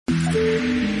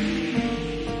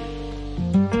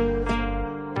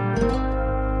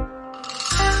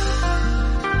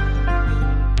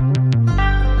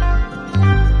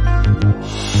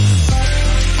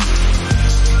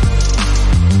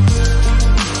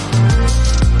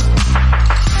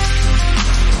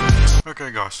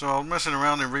So I was messing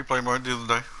around in replay mode the other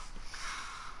day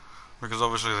because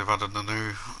obviously they've added the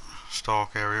new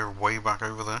Stark area way back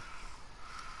over there,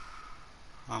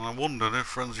 and I wondered if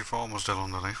Frenzy Farm was still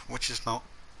underneath, which is not.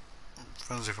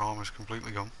 Frenzy Farm is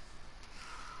completely gone.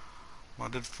 But I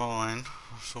did find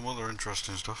some other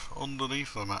interesting stuff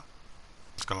underneath the map.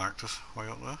 It's Galactus way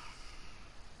up there.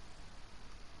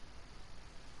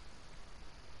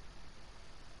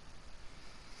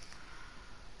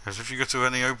 Yes, if you go to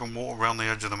any open water around the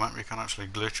edge of the map, you can actually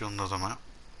glitch under the map.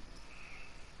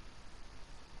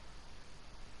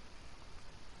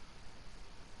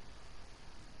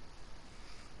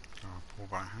 So I'll pull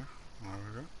back here. There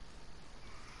we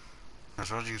go.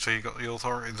 So as you can see, you've got the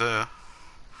authority there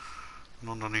and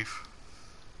underneath.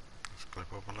 Let's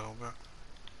clip up a little bit.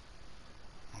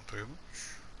 Not too much.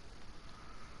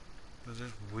 There's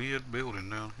this weird building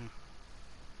down here.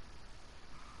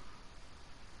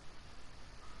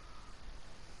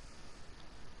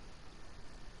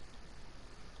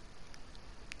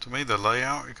 To me, the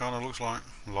layout, it kind of looks like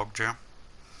logjam,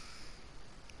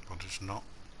 but it's not.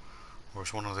 Or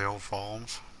it's one of the old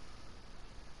farms.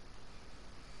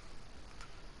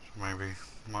 So maybe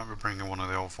might be bringing one of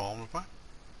the old farms back.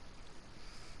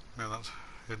 Yeah, that's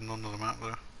hidden under the map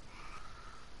there.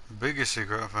 The biggest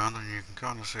secret I found, and you can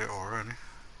kind of see it already.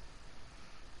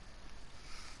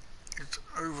 It's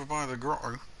over by the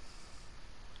grotto.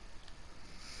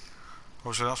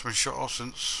 Obviously that's been shut off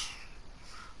since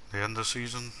the end of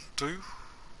season 2.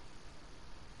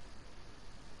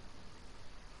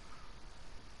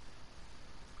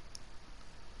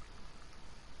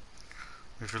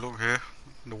 If you look here,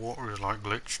 the water is like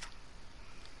glitched.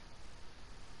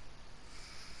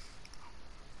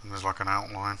 And there's like an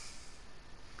outline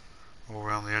all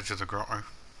around the edge of the grotto.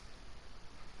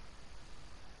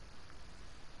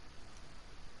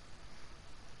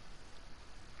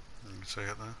 You can see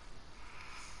it there.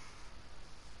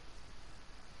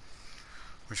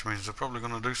 Which means they're probably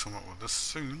going to do something with this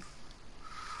soon.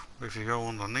 But if you go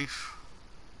underneath,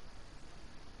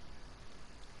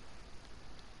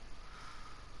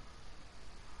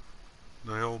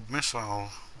 the old missile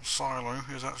silo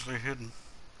is actually hidden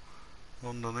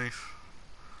underneath,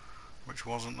 which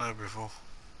wasn't there before.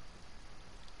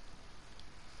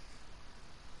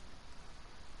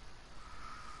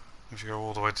 If you go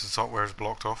all the way to the top where it's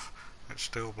blocked off, it's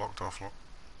still blocked off, look.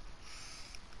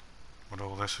 But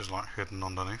all this is like hidden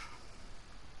underneath.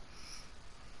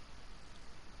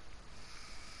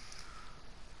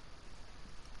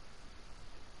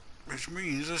 Which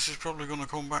means this is probably going to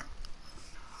come back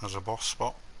as a boss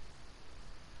spot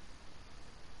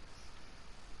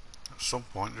at some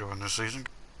point during this season.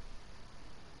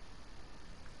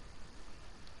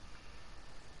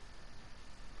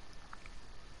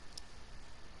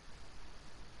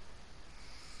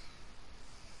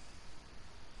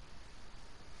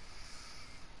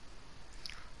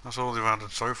 That's all they've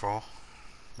added so far,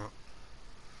 but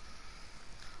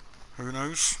who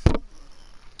knows?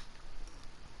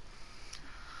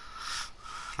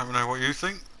 Let me know what you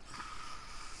think.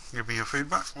 Give me your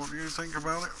feedback. What do you think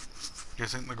about it? Do you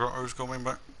think the grotto's coming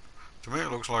back? To me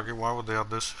it looks like it. Why would they add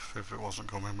this if it wasn't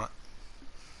coming back?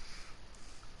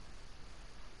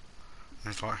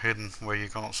 It's like hidden where you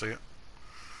can't see it,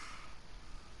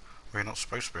 where you're not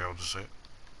supposed to be able to see it.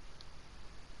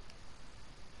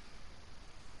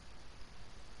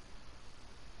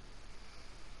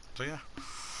 So yeah,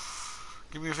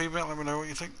 give me your feedback, let me know what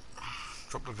you think.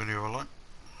 Drop the video a like,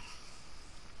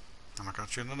 and I'll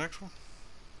catch you in the next one.